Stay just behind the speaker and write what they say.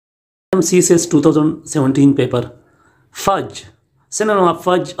CSS 2017 paper. Fudge. Synonym of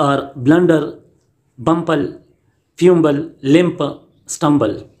fudge are blunder, bumble, fumble, limp,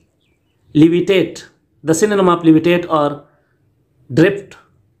 stumble. Levitate. The synonym of levitate are drift,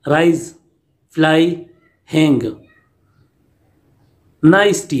 rise, fly, hang.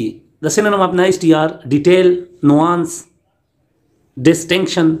 Nicety. The synonym of nicety are detail, nuance,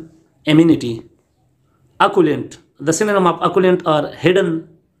 distinction, amenity. Acculent. The synonym of acculent are hidden,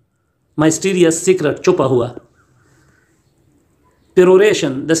 mysterious, secret, छुपा हुआ.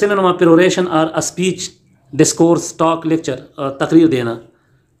 Peroration. The synonym of peroration are a speech, discourse, talk, lecture, तकरीर देना.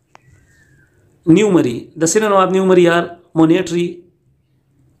 Numery. The synonym of numery are monetary,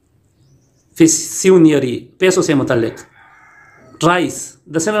 Fiduciary, पैसों से मुतल्लिक. Trice.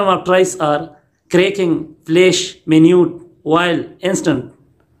 The synonym of trice are cracking, flash, minute, wild, instant.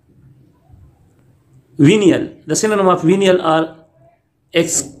 Venial. The synonym of venial are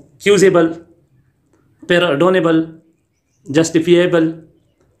excusable, pardonable, justifiable,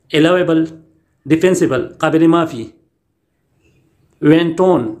 allowable, defensible, काबिल माफ़ी.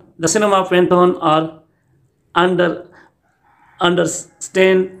 Wanton. The synonym of wanton are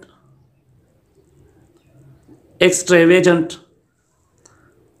understand, extravagant,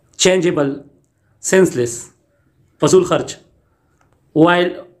 changeable, senseless, फजूल खर्च.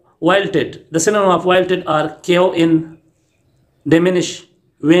 Wilted. The synonym of wilted are chaos in, diminish,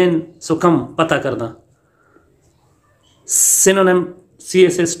 wane, succumb, पता करना. Synonym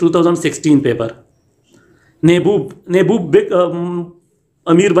CSS 2016 paper. नेबूब. नेबूब big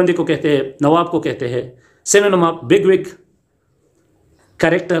अमीर बंदे को कहते हैं, नवाब को कहते हैं. Synonym of bigwig,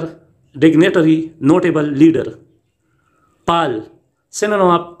 character, dignitary, notable, leader. Pall. Synonym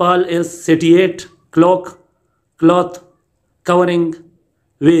of pall is satiate, cloak, cloth, covering,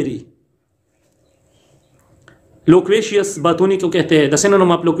 weary. Loquacious. बातूनी को कहते हैं. The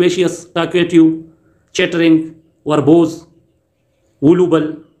synonym of loquacious, talkative, chattering, verbose, voluble.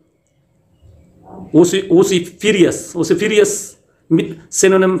 Vociferous. Vociferous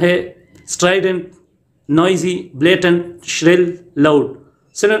synonym है strident, noisy, blatant, shrill, loud.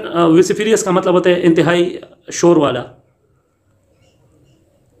 Vociferous का मतलब होता है इंतहाई शोर वाला.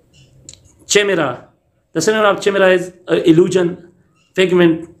 Chimera. The synonym of chimera is illusion,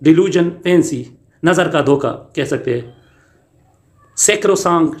 figment, delusion, fancy. नजर का धोखा कह सकते हैं.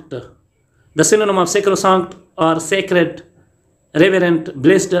 Sacrosanct. The synonym of sacrosanct are sacred, reverent,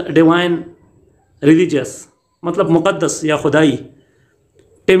 blessed, divine, religious. मतलब मुकद्दस या खुदाई.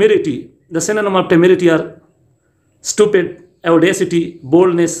 Temerity. The synonym of temerity are stupid, audacity,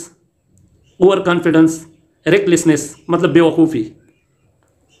 boldness, overconfidence, recklessness. मतलब बेवकूफ़ी.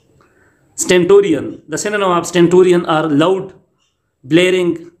 Stentorian. The synonym of stentorian are loud,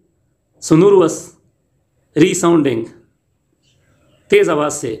 blaring, sonorous, resounding. तेज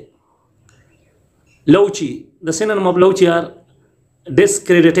आवाज से. Louchy. The synonym of louchy are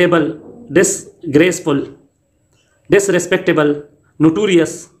discreditable, disgraceful, disrespectable,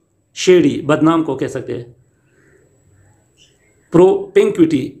 notorious, shady. बदनाम को कह सकते हैं.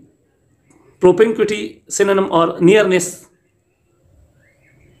 Propinquity. Propinquity synonym or nearness,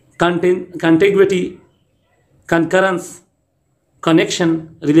 contiguity, concurrence,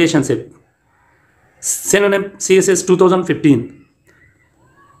 connection, relationship. Synonym CSS 2015.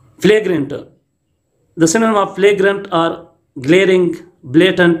 Flagrant. The synonym of flagrant are glaring,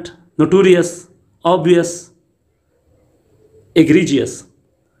 blatant, notorious, obvious, egregious.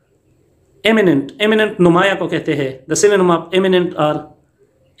 Imminent. Imminent नुमाया को कहते हैं. The synonym of imminent are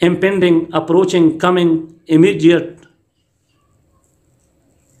impending, approaching, coming, immediate.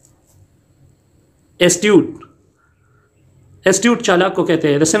 Astute. Astute चालाक को कहते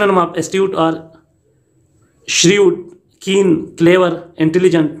हैं. The synonym of astute are shrewd, keen, clever,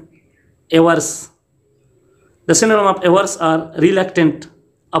 intelligent, averse. The synonym of averse are reluctant,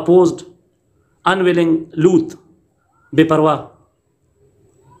 opposed, unwilling, loath, बेपरवाह.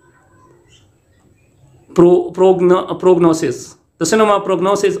 Prognosis. The synonym of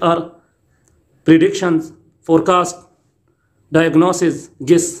prognosis are predictions, forecast, diagnosis,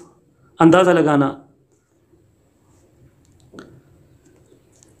 guess, अंदाजा लगाना.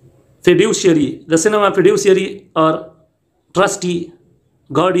 Fiduciary. The synonym of fiduciary are trustee,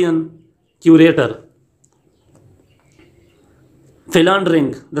 guardian, curator.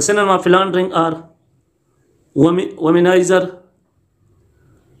 Philandering. The synonym of philandering are womaniser,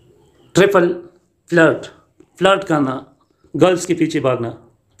 trifle, flirt. Flirt करना, girls के पीछे भागना.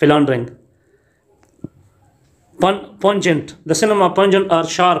 Philandering. Pungent. The synonym of pungent are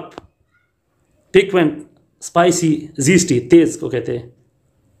sharp, piquant, spicy, zesty. तेज को कहते हैं.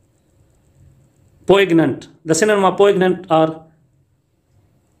 Poignant. The synonym of poignant are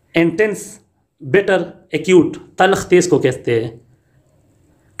intense, bitter, acute, तलख तेज को कहते हैं।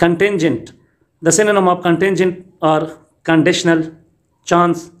 Contingent, the synonym of contingent और conditional,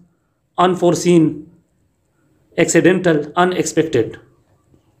 chance, unforeseen, accidental, unexpected.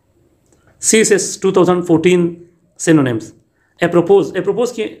 CSS 2014 synonyms.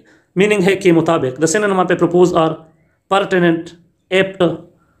 Apropos की meaning है के मुताबिक। द सिनोनिम ऑफ apropos और pertinent, apt,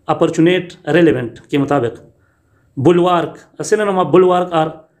 opportunate, relevant के मुताबिक। बुलवार्क, द सिनोनिम ऑफ बुलवार्क और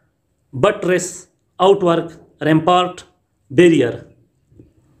buttress, outwork, rampart, barrier.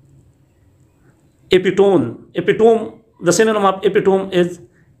 Epitome, the synonym of epitome is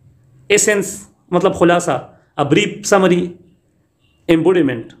essence, मतलब खुलासा, a brief summary,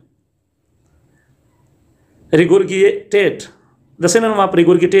 embodiment. Regurgitate, the synonym of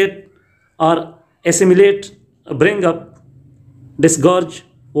regurgitate or assimilate, bring up, disgorge,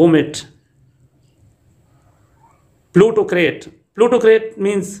 vomit. Plutocrat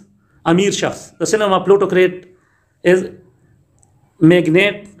means अमीर शख्स। The synonym of plutocrat is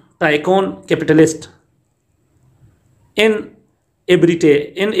magnate, tycoon, capitalist.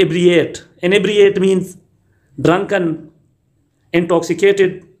 Inebriate means drunken,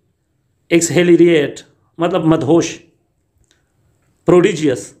 intoxicated, exhilarate, मतलब मदहोश।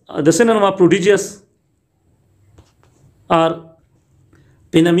 Prodigious, the synonym of prodigious are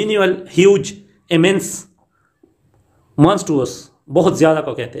phenomenal, huge, immense, monstrous, बहुत ज़्यादा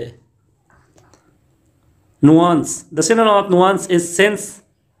को कहते हैं। Nuance, the synonym of nuance is sense,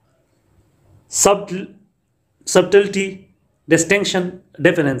 subtlety, distinction,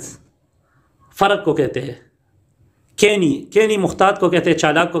 difference, फ़र्क को कहते हैं। Canny मुख्तात को कहते हैं,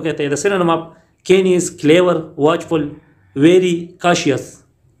 चालाक को कहते हैं। The synonym of canny is clever, watchful, wary, cautious.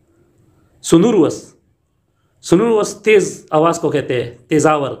 Sonorous तेज आवाज़ को कहते हैं,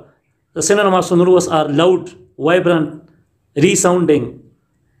 तेजावर। The synonym of sonorous are loud, vibrant, resounding,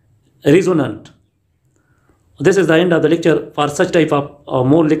 resonant. This is the end of the lecture. For such type of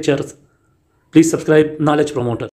more lectures, please subscribe Knowledge Promoter.